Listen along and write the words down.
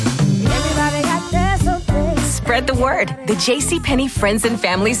Spread the word. The JCPenney Friends and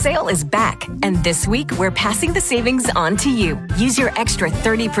Family Sale is back. And this week, we're passing the savings on to you. Use your extra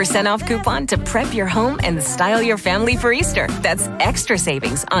 30% off coupon to prep your home and style your family for Easter. That's extra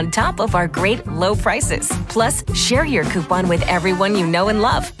savings on top of our great low prices. Plus, share your coupon with everyone you know and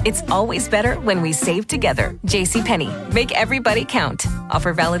love. It's always better when we save together. JCPenney. Make everybody count.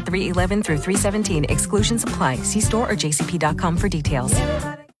 Offer valid 3/11 through 3/17. Exclusions apply. See store or jcp.com for details.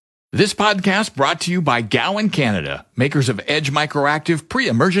 This podcast brought to you by Gowan, Canada, makers of Edge Microactive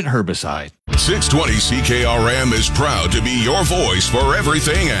pre-emergent herbicide. 620 CKRM is proud to be your voice for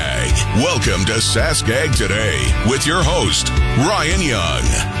everything ag. Welcome to Sask Ag Today with your host, Ryan Young.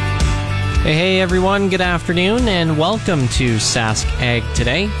 Hey everyone, good afternoon and welcome to Sask Ag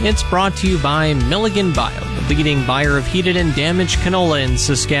Today. It's brought to you by Milligan Bio, the leading buyer of heated and damaged canola in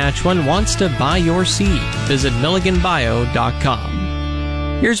Saskatchewan, wants to buy your seed. Visit milliganbio.com.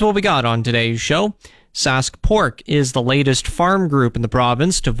 Here's what we got on today's show. SaskPork is the latest farm group in the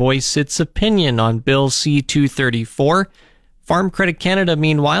province to voice its opinion on Bill C-234. Farm Credit Canada,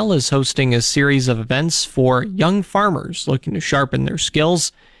 meanwhile, is hosting a series of events for young farmers looking to sharpen their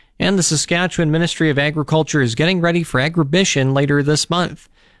skills. And the Saskatchewan Ministry of Agriculture is getting ready for Agribition later this month.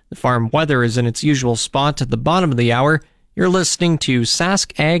 The farm weather is in its usual spot at the bottom of the hour. You're listening to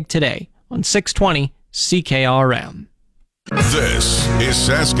Sask Ag Today on 620 CKRM. This is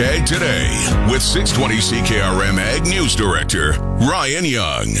Sask Ag Today with 620 CKRM Ag News Director Ryan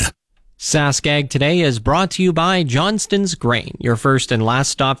Young. Sask Ag Today is brought to you by Johnston's Grain, your first and last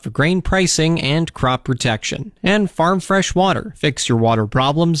stop for grain pricing and crop protection. And Farm Fresh Water. Fix your water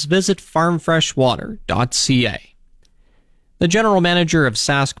problems. Visit farmfreshwater.ca. The general manager of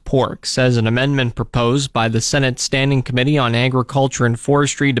SaskPork says an amendment proposed by the Senate Standing Committee on Agriculture and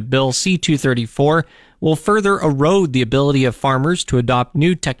Forestry to Bill C-234 will further erode the ability of farmers to adopt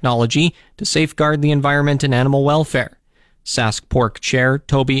new technology to safeguard the environment and animal welfare. SaskPork Chair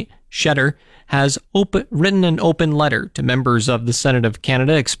Toby Shetter has written an open letter to members of the Senate of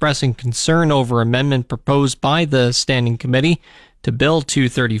Canada expressing concern over amendment proposed by the Standing Committee to Bill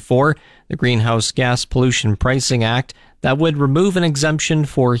 234, the Greenhouse Gas Pollution Pricing Act, that would remove an exemption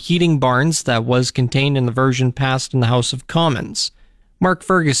for heating barns that was contained in the version passed in the House of Commons. Mark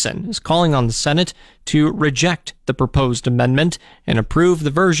Ferguson is calling on the Senate to reject the proposed amendment and approve the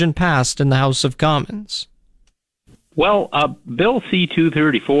version passed in the House of Commons. Well, Bill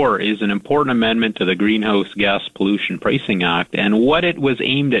C-234 is an important amendment to the Greenhouse Gas Pollution Pricing Act, and what it was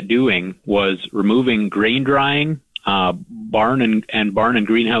aimed at doing was removing grain drying, barn and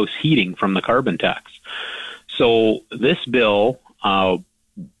greenhouse heating from the carbon tax. So this bill,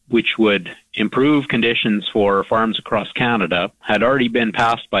 which would improve conditions for farms across Canada, had already been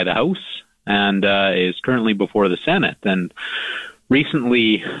passed by the House and is currently before the Senate. And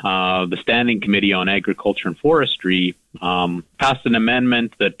recently, the Standing Committee on Agriculture and Forestry passed an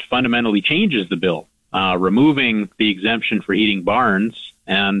amendment that fundamentally changes the bill, removing the exemption for heating barns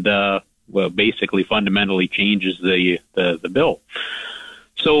and basically fundamentally changes the bill.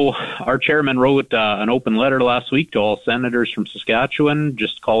 So our chairman wrote an open letter last week to all senators from Saskatchewan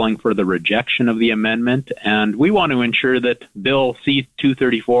just calling for the rejection of the amendment, and we want to ensure that Bill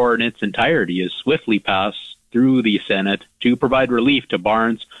C-234 in its entirety is swiftly passed through the Senate to provide relief to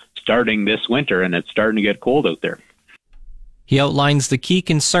barns starting this winter, and it's starting to get cold out there. He outlines the key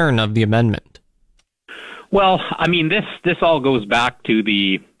concern of the amendment. Well, I mean, this all goes back to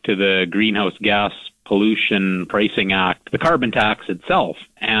the Greenhouse Gas Pollution Pricing Act, the carbon tax itself,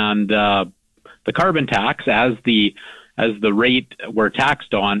 and the carbon tax, as the rate we're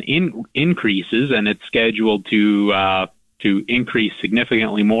taxed on increases, and it's scheduled to increase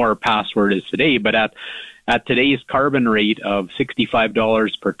significantly more past where it is today. But at today's carbon rate of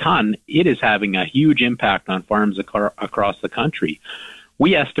 $65 per ton, it is having a huge impact on farms across the country.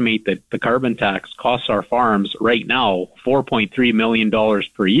 We estimate that the carbon tax costs our farms right now $4.3 million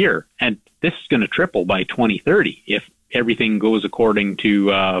per year, and this is going to triple by 2030 if everything goes according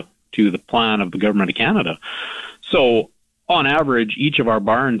to the plan of the Government of Canada. So, on average, each of our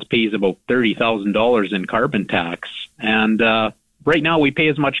barns pays about $30,000 in carbon tax, and right now we pay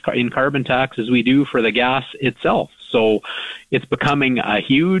as much in carbon tax as we do for the gas itself. So, it's becoming a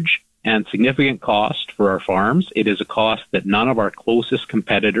huge and significant cost for our farms. It is a cost that none of our closest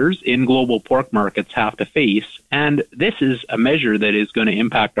competitors in global pork markets have to face, and this is a measure that is going to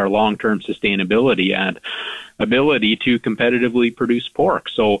impact our long-term sustainability and ability to competitively produce pork.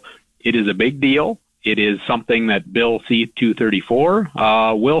 So it is a big deal. It is something that Bill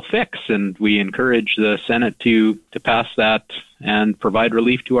C-234 will fix, and we encourage the Senate to pass that and provide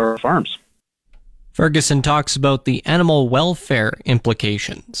relief to our farms. Ferguson talks about the animal welfare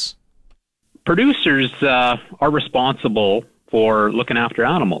implications. producers are responsible for looking after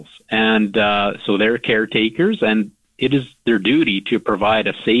animals, and so they're caretakers, and it is their duty to provide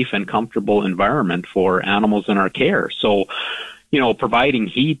a safe and comfortable environment for animals in our care. So, providing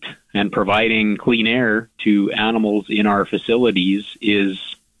heat and providing clean air to animals in our facilities is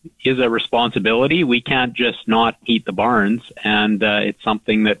a responsibility. We can't just not heat the barns, and it's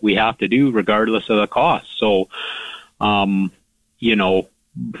something that we have to do regardless of the cost. So,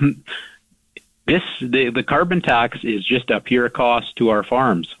 the carbon tax is just a pure cost to our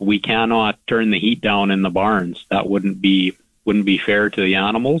farms. We cannot turn the heat down in the barns. That wouldn't be fair to the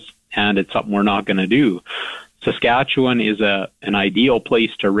animals, and it's something we're not going to do. Saskatchewan is an ideal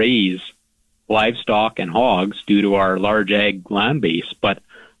place to raise livestock and hogs due to our large ag land base, but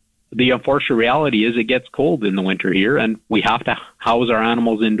the unfortunate reality is it gets cold in the winter here, and we have to house our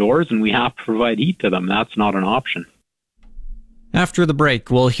animals indoors, and we have to provide heat to them. That's not an option. After the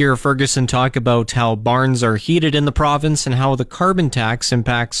break, we'll hear Ferguson talk about how barns are heated in the province and how the carbon tax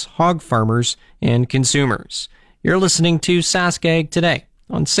impacts hog farmers and consumers. You're listening to Sask Ag Today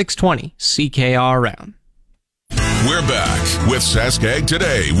on 620 CKRM. We're back with Sask Ag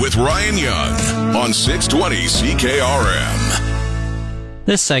Today with Ryan Young on 620 CKRM.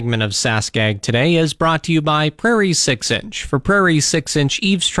 This segment of Sask Ag Today is brought to you by Prairie 6-inch. For Prairie 6-inch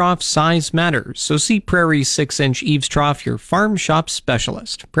eaves trough, size matters. So see Prairie 6-inch eaves trough, your farm shop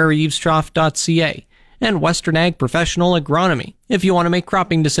specialist. PrairieEavesTrough.ca and Western Ag Professional Agronomy. If you want to make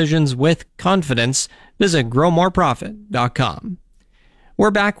cropping decisions with confidence, visit GrowMoreProfit.com.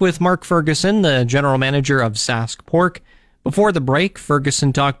 We're back with Mark Ferguson, the general manager of SaskPork. Before the break,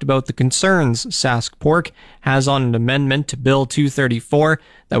 Ferguson talked about the concerns SaskPork has on an amendment to Bill 234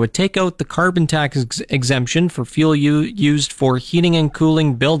 that would take out the carbon tax exemption for fuel used for heating and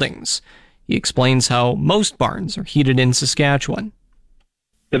cooling buildings. He explains how most barns are heated in Saskatchewan.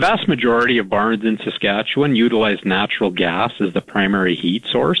 The vast majority of barns in Saskatchewan utilize natural gas as the primary heat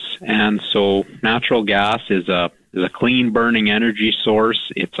source, and so natural gas is a clean burning energy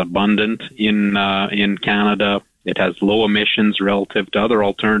source. It's abundant in Canada. It has low emissions relative to other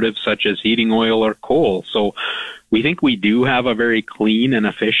alternatives such as heating oil or coal. So we think we do have a very clean and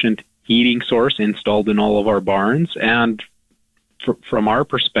efficient heating source installed in all of our barns. And from our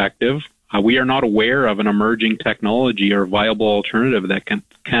perspective, we are not aware of an emerging technology or viable alternative that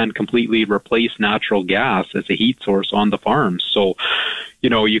can completely replace natural gas as a heat source on the farms. So,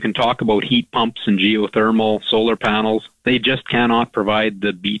 you can talk about heat pumps and geothermal solar panels. They just cannot provide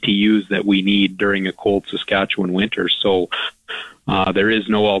the BTUs that we need during a cold Saskatchewan winter. So there is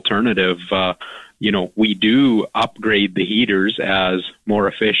no alternative. We do upgrade the heaters as more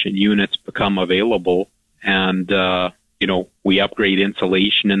efficient units become available. And, we upgrade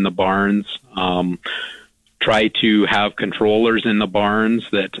insulation in the barns, try to have controllers in the barns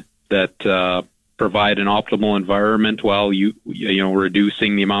that provide an optimal environment while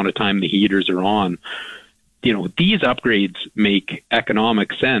reducing the amount of time the heaters are on. These upgrades make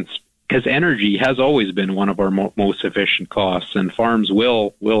economic sense because energy has always been one of our most efficient costs, and farms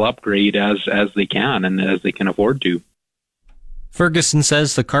will upgrade as they can and as they can afford to. Ferguson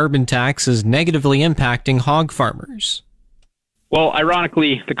says the carbon tax is negatively impacting hog farmers. Well,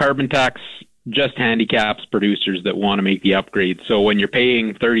 ironically, the carbon tax just handicaps producers that want to make the upgrade. So when you're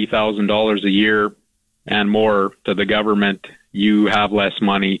paying $30,000 a year and more to the government, you have less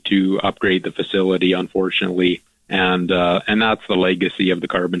money to upgrade the facility, unfortunately. And that's the legacy of the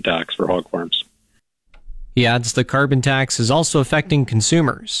carbon tax for hog farms. He adds the carbon tax is also affecting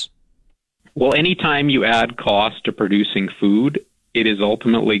consumers. Well, anytime you add cost to producing food, it is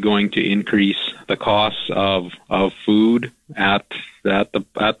ultimately going to increase the costs of food at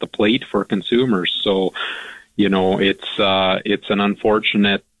the plate for consumers. So, it's an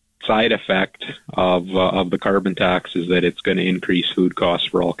unfortunate side effect of the carbon tax is that it's going to increase food costs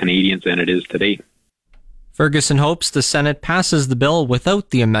for all Canadians, and it is today. Ferguson hopes the Senate passes the bill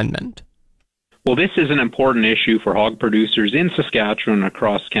without the amendment. Well, this is an important issue for hog producers in Saskatchewan and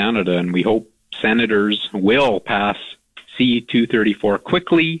across Canada, and we hope senators will pass C-234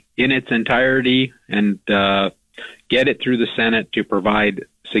 quickly in its entirety and get it through the Senate to provide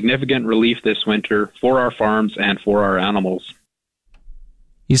significant relief this winter for our farms and for our animals.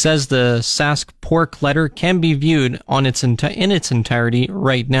 He says the SaskPork letter can be viewed in its entirety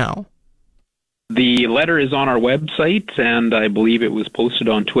right now. The letter is on our website, and I believe it was posted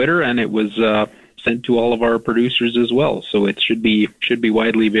on Twitter, and it was sent to all of our producers as well. So it should be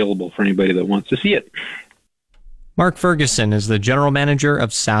widely available for anybody that wants to see it. Mark Ferguson is the general manager of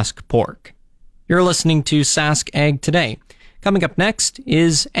SaskPork. You're listening to Sask Ag Today. Coming up next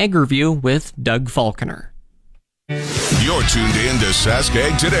is Ag Review with Doug Falconer. You're tuned in to Sask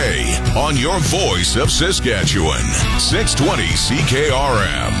Ag Today on your voice of Saskatchewan, 620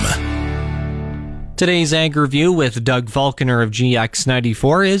 CKRM. Today's Ag Review with Doug Falconer of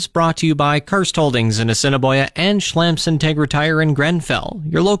GX94 is brought to you by Karst Holdings in Assiniboia and Schlamps Integra Tire in Grenfell,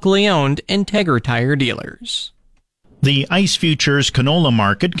 your locally owned Integra Tire dealers. The ICE Futures canola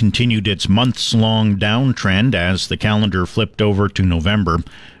market continued its months-long downtrend as the calendar flipped over to November,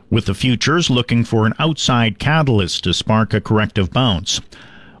 with the futures looking for an outside catalyst to spark a corrective bounce.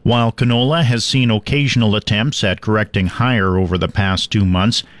 While canola has seen occasional attempts at correcting higher over the past 2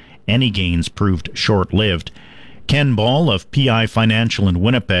 months, any gains proved short-lived. Ken Ball of PI Financial in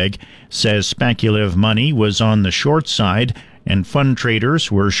Winnipeg says speculative money was on the short side and fund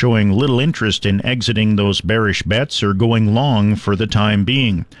traders were showing little interest in exiting those bearish bets or going long for the time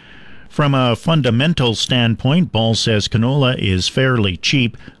being. From a fundamental standpoint, Ball says canola is fairly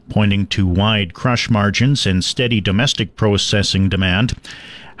cheap, pointing to wide crush margins and steady domestic processing demand.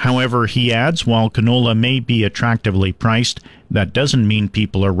 However, he adds, while canola may be attractively priced, that doesn't mean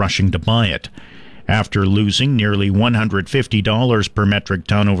people are rushing to buy it. After losing nearly $150 per metric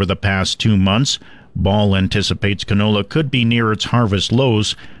ton over the past 2 months, Ball anticipates canola could be near its harvest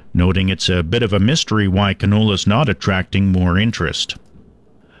lows, noting it's a bit of a mystery why canola is not attracting more interest.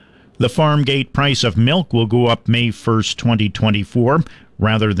 The farm gate price of milk will go up May 1st, 2024,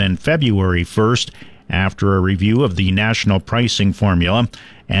 rather than February 1st, after a review of the national pricing formula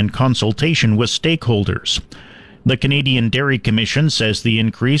and consultation with stakeholders. The Canadian Dairy Commission says the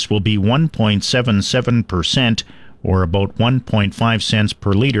increase will be 1.77%, or about 1.5 cents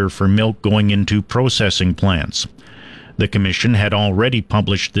per litre for milk going into processing plants. The Commission had already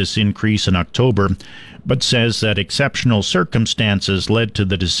published this increase in October, but says that exceptional circumstances led to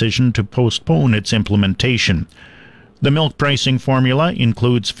the decision to postpone its implementation. The milk pricing formula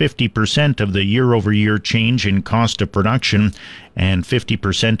includes 50% of the year-over-year change in cost of production and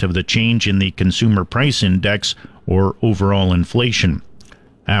 50% of the change in the Consumer Price Index, or overall inflation.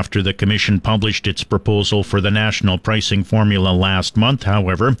 After the Commission published its proposal for the national pricing formula last month,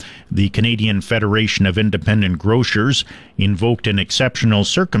 however, the Canadian Federation of Independent Grocers invoked an exceptional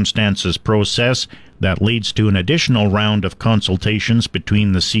circumstances process that leads to an additional round of consultations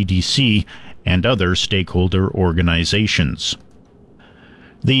between the CDC and other stakeholder organizations.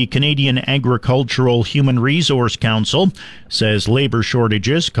 The Canadian Agricultural Human Resource Council says labor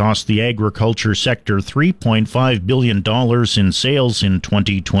shortages cost the agriculture sector $3.5 billion in sales in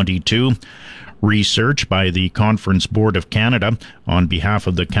 2022. Research by the Conference Board of Canada on behalf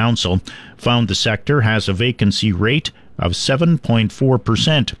of the Council found the sector has a vacancy rate of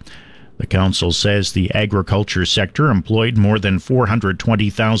 7.4%. The Council says the agriculture sector employed more than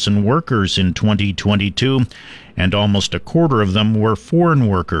 420,000 workers in 2022, and almost a quarter of them were foreign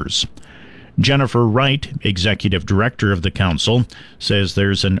workers. Jennifer Wright, Executive Director of the Council, says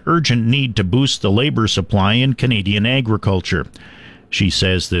there's an urgent need to boost the labor supply in Canadian agriculture. She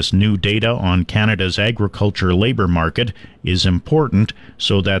says this new data on Canada's agriculture labor market is important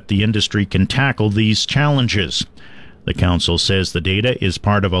so that the industry can tackle these challenges. The Council says the data is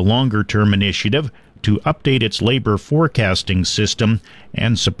part of a longer-term initiative to update its labor forecasting system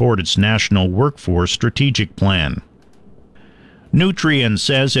and support its national workforce strategic plan. Nutrien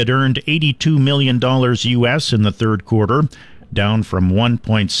says it earned $82 million U.S. in the third quarter, down from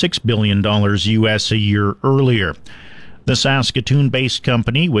 $1.6 billion U.S. a year earlier. The Saskatoon-based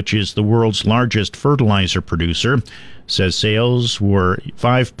company, which is the world's largest fertilizer producer, says sales were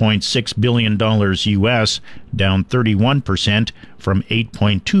 $5.6 billion U.S., down 31% from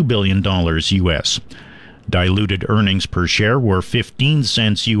 $8.2 billion U.S. Diluted earnings per share were 15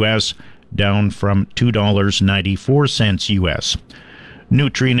 cents U.S., down from $2.94 U.S.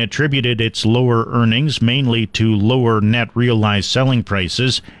 Nutrien attributed its lower earnings mainly to lower net realized selling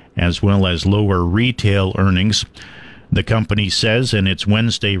prices, as well as lower retail earnings. The company says in its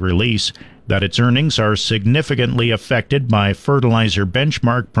Wednesday release that its earnings are significantly affected by fertilizer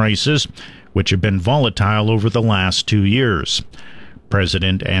benchmark prices, which have been volatile over the last 2 years.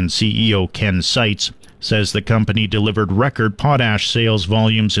 President and CEO Ken Seitz says the company delivered record potash sales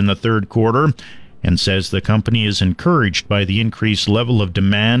volumes in the third quarter and says the company is encouraged by the increased level of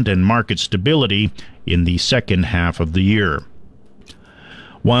demand and market stability in the second half of the year.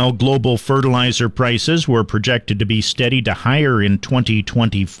 While global fertilizer prices were projected to be steady to higher in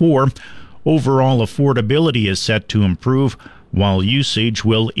 2024, overall affordability is set to improve while usage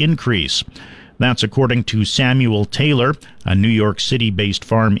will increase. That's according to Samuel Taylor, a New York City-based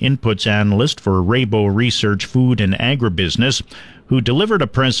farm inputs analyst for Rabo Research Food and Agribusiness, who delivered a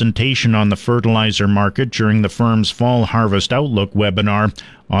presentation on the fertilizer market during the firm's Fall Harvest Outlook webinar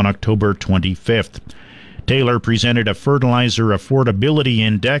on October 25th. Taylor presented a fertilizer affordability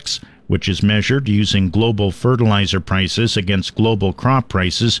index, which is measured using global fertilizer prices against global crop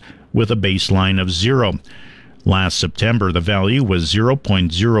prices with a baseline of 0. Last September, the value was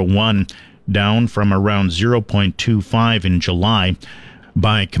 0.01, down from around 0.25 in July.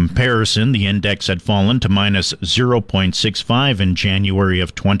 By comparison, the index had fallen to minus 0.65 in January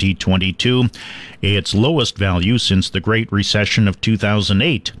of 2022, its lowest value since the Great Recession of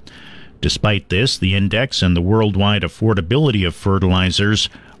 2008. Despite this, the index and the worldwide affordability of fertilizers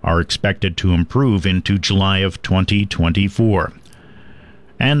are expected to improve into July of 2024.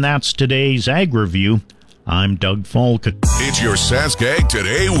 And that's today's Ag Review. I'm Doug Falk. It's your Sask Ag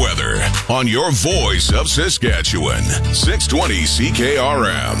Today weather on your voice of Saskatchewan, 620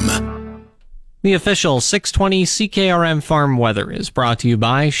 CKRM. The official 620 CKRM farm weather is brought to you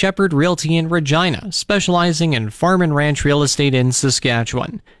by Shepherd Realty in Regina, specializing in farm and ranch real estate in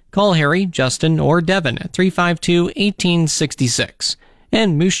Saskatchewan. Call Harry, Justin, or Devin at 352-1866.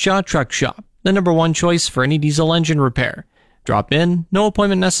 And Moose Jaw Truck Shop, the #1 choice for any diesel engine repair. Drop in, no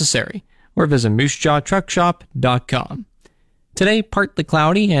appointment necessary, or visit moosejawtruckshop.com. Today, partly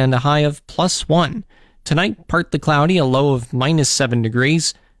cloudy and a high of +1. Tonight, partly cloudy, a low of -7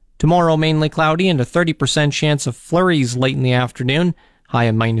 degrees. Tomorrow, mainly cloudy and a 30% chance of flurries late in the afternoon, high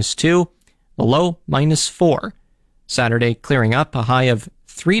of -2, the low -4. Saturday, clearing up, a high of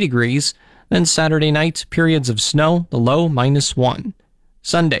 3 degrees. Then Saturday night, periods of snow, the low -1.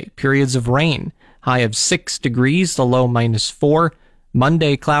 Sunday, periods of rain, high of 6 degrees, the low -4.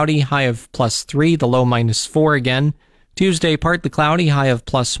 Monday, cloudy, high of +3, the low -4 again. Tuesday, partly cloudy, high of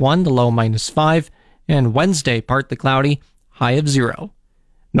 +1, the low -5. And Wednesday, partly cloudy, high of 0.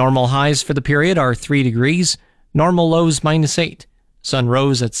 Normal highs for the period are 3 degrees, normal lows -8. Sun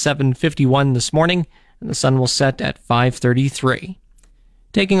rose at 7:51 this morning, and the sun will set at 5:33.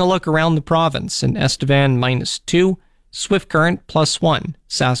 Taking a look around the province, in Estevan -2, Swift Current +1,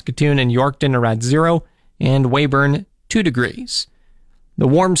 Saskatoon and Yorkton are at 0, and Weyburn 2 degrees. The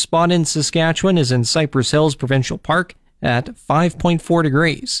warm spot in Saskatchewan is in Cypress Hills Provincial Park at 5.4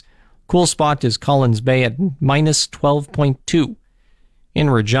 degrees. Cool spot is Collins Bay at -12.2. In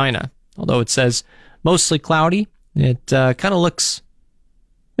Regina, although it says mostly cloudy, it kind of looks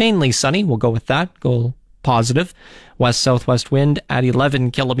mainly sunny. We'll go with that. Go positive. West-southwest wind at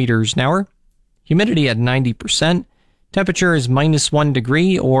 11 kilometers an hour. Humidity at 90%. Temperature is -1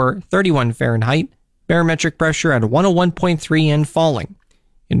 degree or 31 Fahrenheit. Barometric pressure at 101.3 and falling.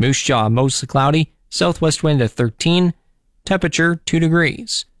 In Moose Jaw, mostly cloudy. Southwest wind at 13. Temperature 2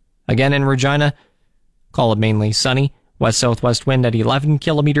 degrees. Again in Regina, call it mainly sunny. West-southwest wind at 11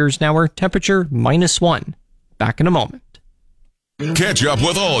 kilometers an hour. Temperature -1. Back in a moment. Catch up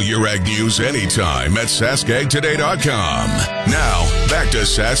with all your ag news anytime at saskagtoday.com. Now, back to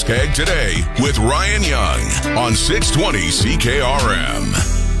Sask Ag Today with Ryan Young on 620 CKRM.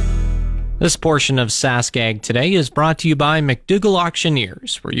 This portion of Sask Ag Today is brought to you by McDougall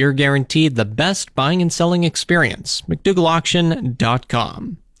Auctioneers, where you're guaranteed the best buying and selling experience.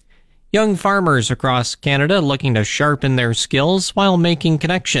 McDougallAuction.com. Young farmers across Canada looking to sharpen their skills while making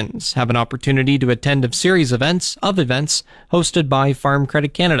connections have an opportunity to attend a series of events hosted by Farm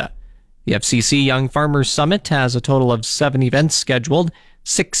Credit Canada. The FCC Young Farmers Summit has a total of 7 events scheduled,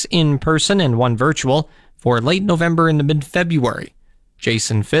 6 in person and 1 virtual, for late November and mid-February.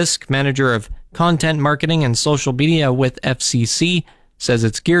 Jason Fisk, manager of content marketing and social media with FCC, says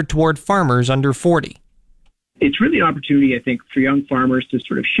it's geared toward farmers under 40. It's really an opportunity, I think, for young farmers to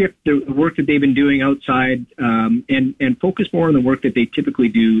sort of shift the work that they've been doing outside and focus more on the work that they typically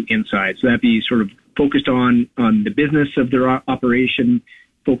do inside. So that'd be sort of focused on the business of their operation,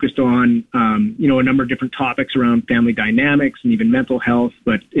 focused on, a number of different topics around family dynamics and even mental health.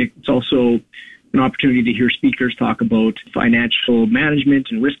 But it's also an opportunity to hear speakers talk about financial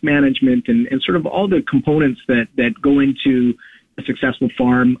management and risk management and sort of all the components that go into a successful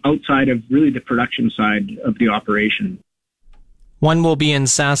farm outside of really the production side of the operation. One will be in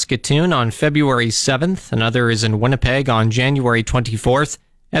Saskatoon on February 7th. Another is in Winnipeg on January 24th.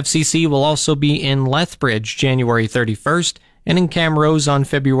 FCC will also be in Lethbridge January 31st and in Camrose on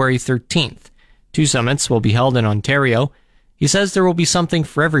February 13th. 2 summits will be held in Ontario. He says there will be something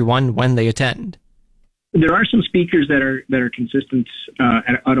for everyone when they attend. There are some speakers that are consistent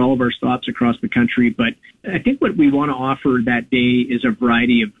at all of our stops across the country, but I think what we want to offer that day is a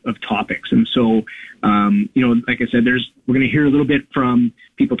variety of topics. And so, like I said, we're going to hear a little bit from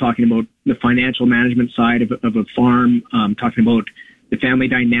people talking about the financial management side of a farm, talking about the family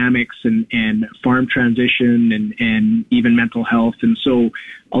dynamics and farm transition and even mental health. And so,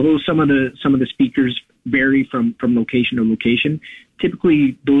 although some of the speakers vary from location to location,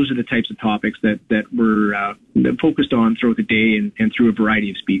 typically those are the types of topics that we're focused on throughout the day and through a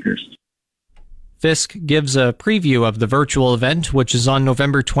variety of speakers. Fisk gives a preview of the virtual event, which is on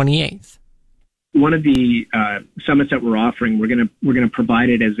November 28th. One of the summits that we're offering, we're going to provide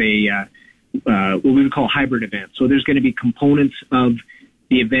it as a what we would call hybrid event. So there's going to be components of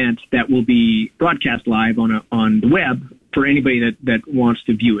the event that will be broadcast live on the web for anybody that wants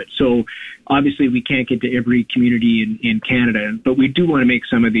to view it. So obviously we can't get to every community in Canada, but we do want to make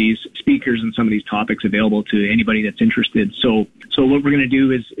some of these speakers and some of these topics available to anybody that's interested. So what we're going to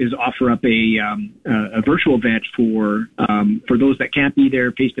do is offer up a virtual event for those that can't be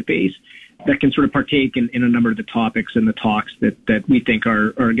there face to face, that can sort of partake in a number of the topics and the talks that we think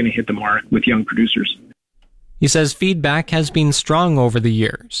are going to hit the mark with young producers. He says feedback has been strong over the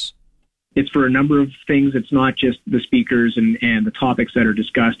years. It's for a number of things. It's not just the speakers and the topics that are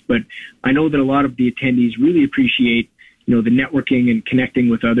discussed, but I know that a lot of the attendees really appreciate, the networking and connecting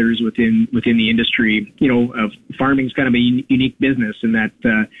with others within the industry. Farming is kind of a unique business in that,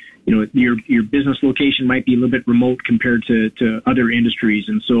 your business location might be a little bit remote compared to other industries.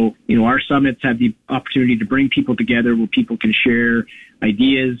 And so, our summits have the opportunity to bring people together where people can share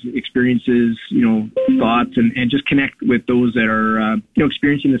ideas, experiences, thoughts, and just connect with those that are,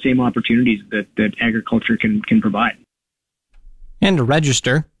 experiencing the same opportunities that agriculture can provide. And to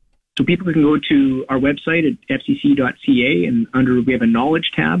register. So people can go to our website at fcc.ca, and we have a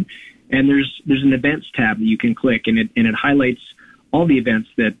knowledge tab, and there's an events tab that you can click, and it highlights all the events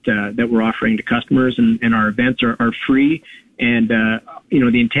that we're offering to customers, and our events are free. And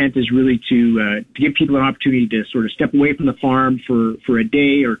the intent is really to give people an opportunity to sort of step away from the farm for a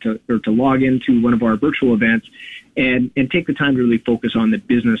day or to log into one of our virtual events and take the time to really focus on the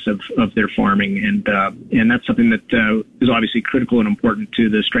business of their farming. And that's something that is obviously critical and important to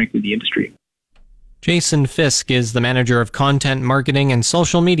the strength of the industry. Jason Fisk is the manager of content marketing and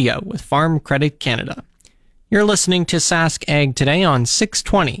social media with Farm Credit Canada. You're listening to Sask Ag Today on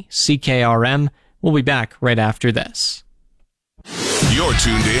 620 CKRM. We'll be back right after this. You're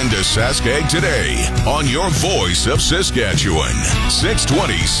tuned in to Sask Ag Today on your voice of Saskatchewan,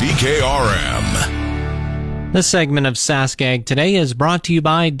 620 CKRM. This segment of Sask Ag Today is brought to you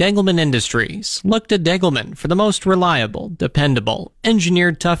by Degelman Industries. Look to Degelman for the most reliable, dependable,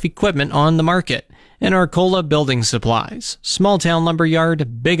 engineered tough equipment on the market. And Arcola Building Supplies, small town lumber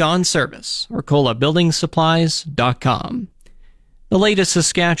yard, big on service. ArcolaBuildingSupplies.com. The latest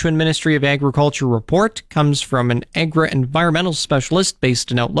Saskatchewan Ministry of Agriculture report comes from an agri-environmental specialist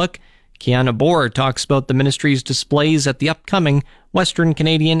based in Outlook. Kiana Bohr talks about the ministry's displays at the upcoming Western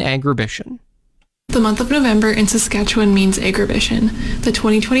Canadian Agribition. The month of November in Saskatchewan means Agribition. The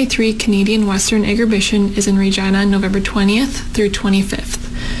 2023 Canadian Western Agribition is in Regina November 20th through 25th.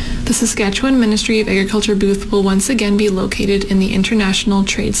 The Saskatchewan Ministry of Agriculture booth will once again be located in the International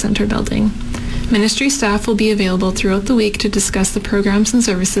Trade Centre building. Ministry staff will be available throughout the week to discuss the programs and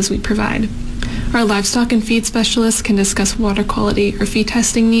services we provide. Our livestock and feed specialists can discuss water quality or feed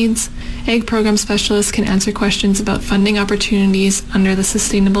testing needs. Ag program specialists can answer questions about funding opportunities under the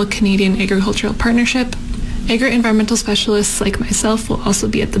Sustainable Canadian Agricultural Partnership. Agri-environmental specialists like myself will also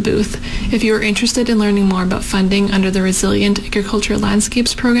be at the booth. If you are interested in learning more about funding under the Resilient Agricultural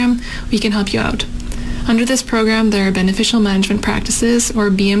Landscapes program, we can help you out. Under this program, there are beneficial management practices, or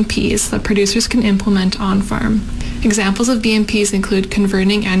BMPs, that producers can implement on-farm. Examples of BMPs include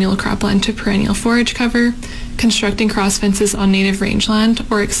converting annual cropland to perennial forage cover, constructing cross fences on native rangeland,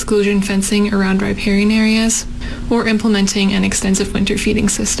 or exclusion fencing around riparian areas, or implementing an extensive winter feeding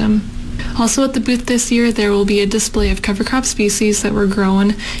system. Also at the booth this year, there will be a display of cover crop species that were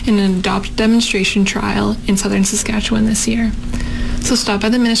grown in an adopt demonstration trial in southern Saskatchewan this year. So stop by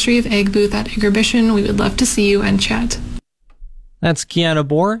the Ministry of Ag booth at Agribition. We would love to see you and chat. That's Kiana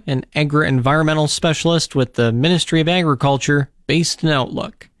Bohr, an agri-environmental specialist with the Ministry of Agriculture based in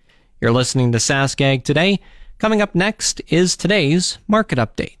Outlook. You're listening to Sask Ag Today. Coming up next is today's market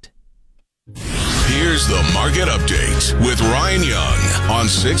update. Here's the market update with Ryan Young on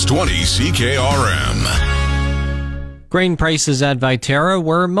 620 CKRM. Grain prices at Viterra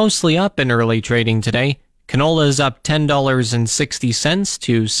were mostly up in early trading today. Canola is up $10.60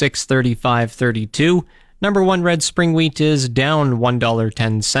 to $635.32. Number 1 red spring wheat is down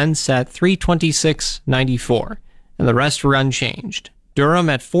 $1.10 at $326.94. And the rest were unchanged. Durum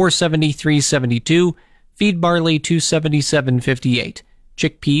at $473.72. Feed barley $277.58.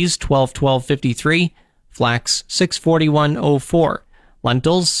 Chickpeas $12.53. Flax $641.04.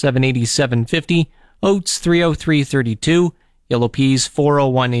 Lentils $787.50. Oats $303.32. Yellow peas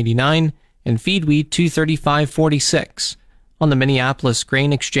 $401.89. And feed wheat $235.46. On the Minneapolis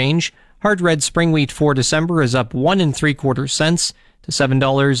Grain Exchange, hard red spring wheat for December is up 1 3/4 cents to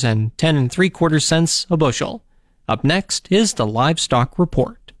 $7.10 3/4 a bushel. Up next is the Livestock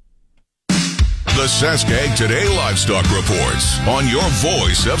Report. The Saskag Today Livestock Reports on your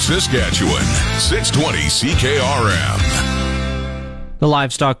voice of Saskatchewan, 620 CKRM. The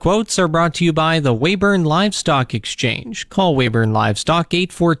livestock quotes are brought to you by the Weyburn Livestock Exchange. Call Weyburn Livestock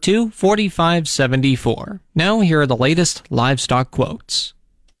 842-4574. Now here are the latest livestock quotes.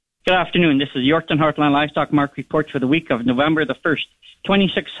 Good afternoon. This is Yorkton Heartland Livestock Market Report for the week of November the 1st.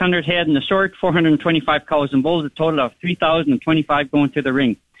 2,600 head in the sort, 425 cows and bulls, a total of 3,025 going to the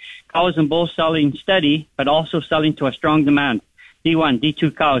ring. Cows and bulls selling steady, but also selling to a strong demand. D1, D2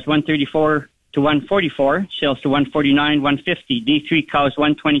 cows, 134 to 144, sales to 149, 150. D3 cows,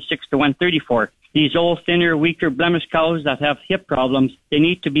 126 to 134. These old, thinner, weaker, blemished cows that have hip problems, they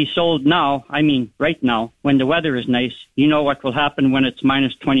need to be sold now, right now, when the weather is nice. You know what will happen when it's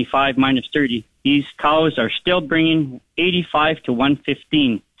minus 25, minus 30. These cows are still bringing 85 to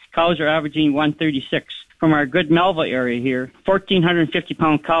 115. Cows are averaging 136. From our good Melva area here,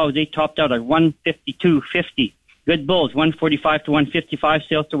 1,450-pound cows, they topped out at 152.50. Good bulls, 145 to 155,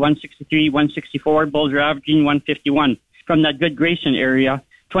 sales to 163, 164. Bulls are averaging 151. From that good Grayson area,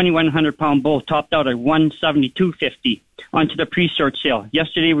 2,100-pound bull topped out at 172.50. On to the pre-sort sale.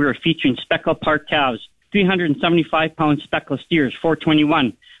 Yesterday we were featuring speckled part calves, 375-pound speckled steers,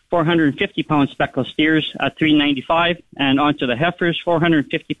 421. 450-pound speckled steers at 395, and onto the heifers,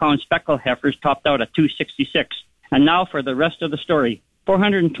 450-pound speckled heifers topped out at 266. And now for the rest of the story.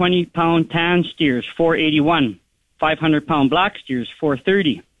 420-pound tan steers, 481. 500-pound black steers,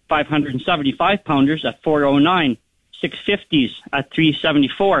 430. 575-pounders at 409. 650s at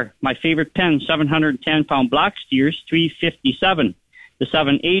 374. My favorite pen, 710-pound black steers, 357. The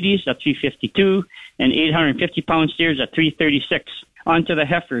 780s at 352, and 850-pound steers at 336. On to the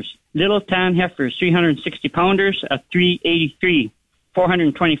heifers. Little tan heifers, 360-pounders at 383.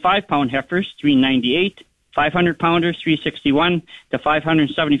 425-pound heifers, 398. 500-pounders, 361. The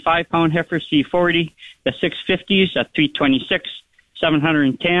 575-pound heifers, 340. The 650s at 326.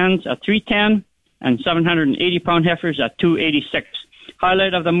 710s at 310. And 780-pound heifers at 286.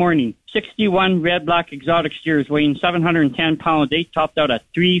 Highlight of the morning, 61 red-black exotic steers weighing 710 pounds. They topped out at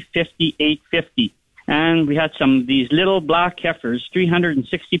 358.50. And we had some of these little black heifers,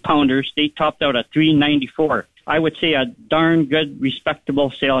 360-pounders. They topped out at 394. I would say a darn good,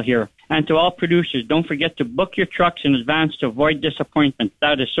 respectable sale here. And to all producers, don't forget to book your trucks in advance to avoid disappointment.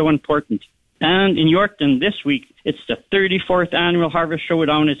 That is so important. And in Yorkton this week, it's the 34th annual Harvest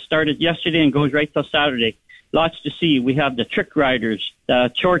Showdown. It started yesterday and goes right till Saturday. Lots to see. We have the trick riders,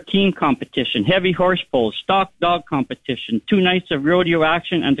 the short team competition, heavy horse pulls, stock dog competition, 2 nights of rodeo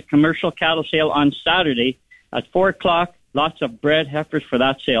action, and the commercial cattle sale on Saturday at 4 o'clock. Lots of bred heifers for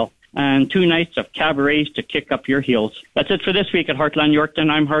that sale. And 2 nights of cabarets to kick up your heels. That's it for this week at Heartland Yorkton.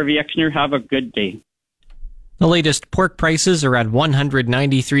 I'm Harvey Exner. Have a good day. The latest pork prices are at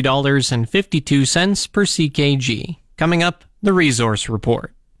 $193.52 per CKG. Coming up, the Resource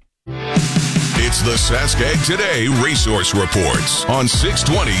Report. It's the Saskag Today Resource Reports on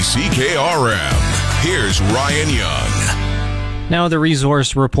 620 CKRM. Here's Ryan Young. Now the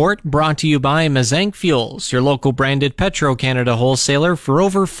Resource Report, brought to you by Mazank Fuels, your local branded Petro-Canada wholesaler for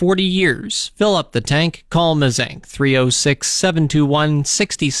over 40 years. Fill up the tank, call Mazank,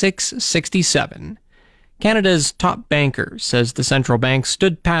 306-721-6667. Canada's top banker says the central bank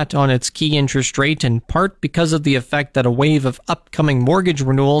stood pat on its key interest rate in part because of the effect that a wave of upcoming mortgage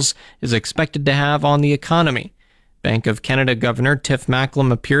renewals is expected to have on the economy. Bank of Canada Governor Tiff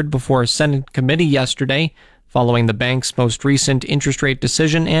Macklem appeared before a Senate committee yesterday following the bank's most recent interest rate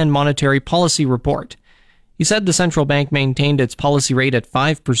decision and monetary policy report. He said the central bank maintained its policy rate at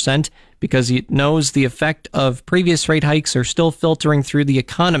 5% because it knows the effect of previous rate hikes are still filtering through the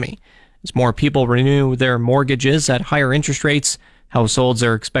economy. As more people renew their mortgages at higher interest rates, households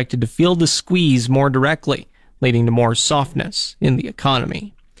are expected to feel the squeeze more directly, leading to more softness in the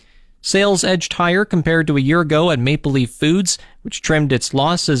economy. Sales edged higher compared to a year ago at Maple Leaf Foods, which trimmed its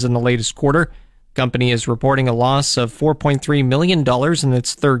losses in the latest quarter. The company is reporting a loss of $4.3 million in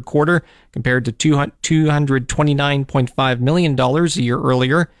its third quarter, compared to $229.5 million a year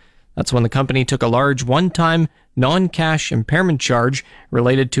earlier. That's when the company took a large one-time non-cash impairment charge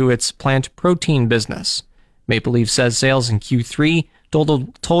related to its plant protein business. Maple Leaf says sales in Q3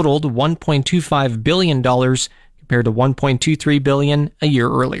 totaled $1.25 billion compared to $1.23 billion a year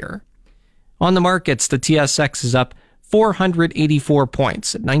earlier. On the markets, the TSX is up 484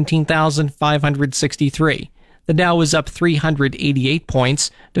 points at 19,563. The Dow is up 388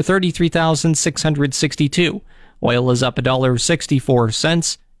 points to 33,662. Oil is up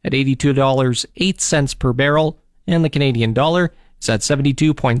 $1.64 at $82.08 per barrel, and the Canadian dollar is at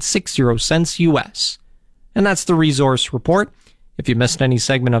 72.60 cents US. And that's the Resource Report. If you missed any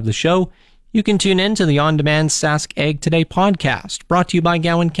segment of the show, you can tune in to the on-demand Sask Ag Today podcast, brought to you by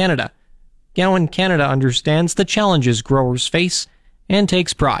Gowan Canada. Gowan Canada understands the challenges growers face and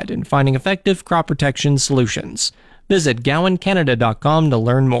takes pride in finding effective crop protection solutions. Visit GowanCanada.com to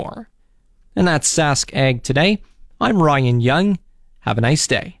learn more. And that's Sask Ag Today. I'm Ryan Young. Have a nice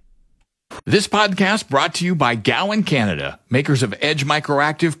day. This podcast brought to you by Gowan Canada, makers of Edge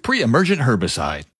Microactive pre-emergent herbicide.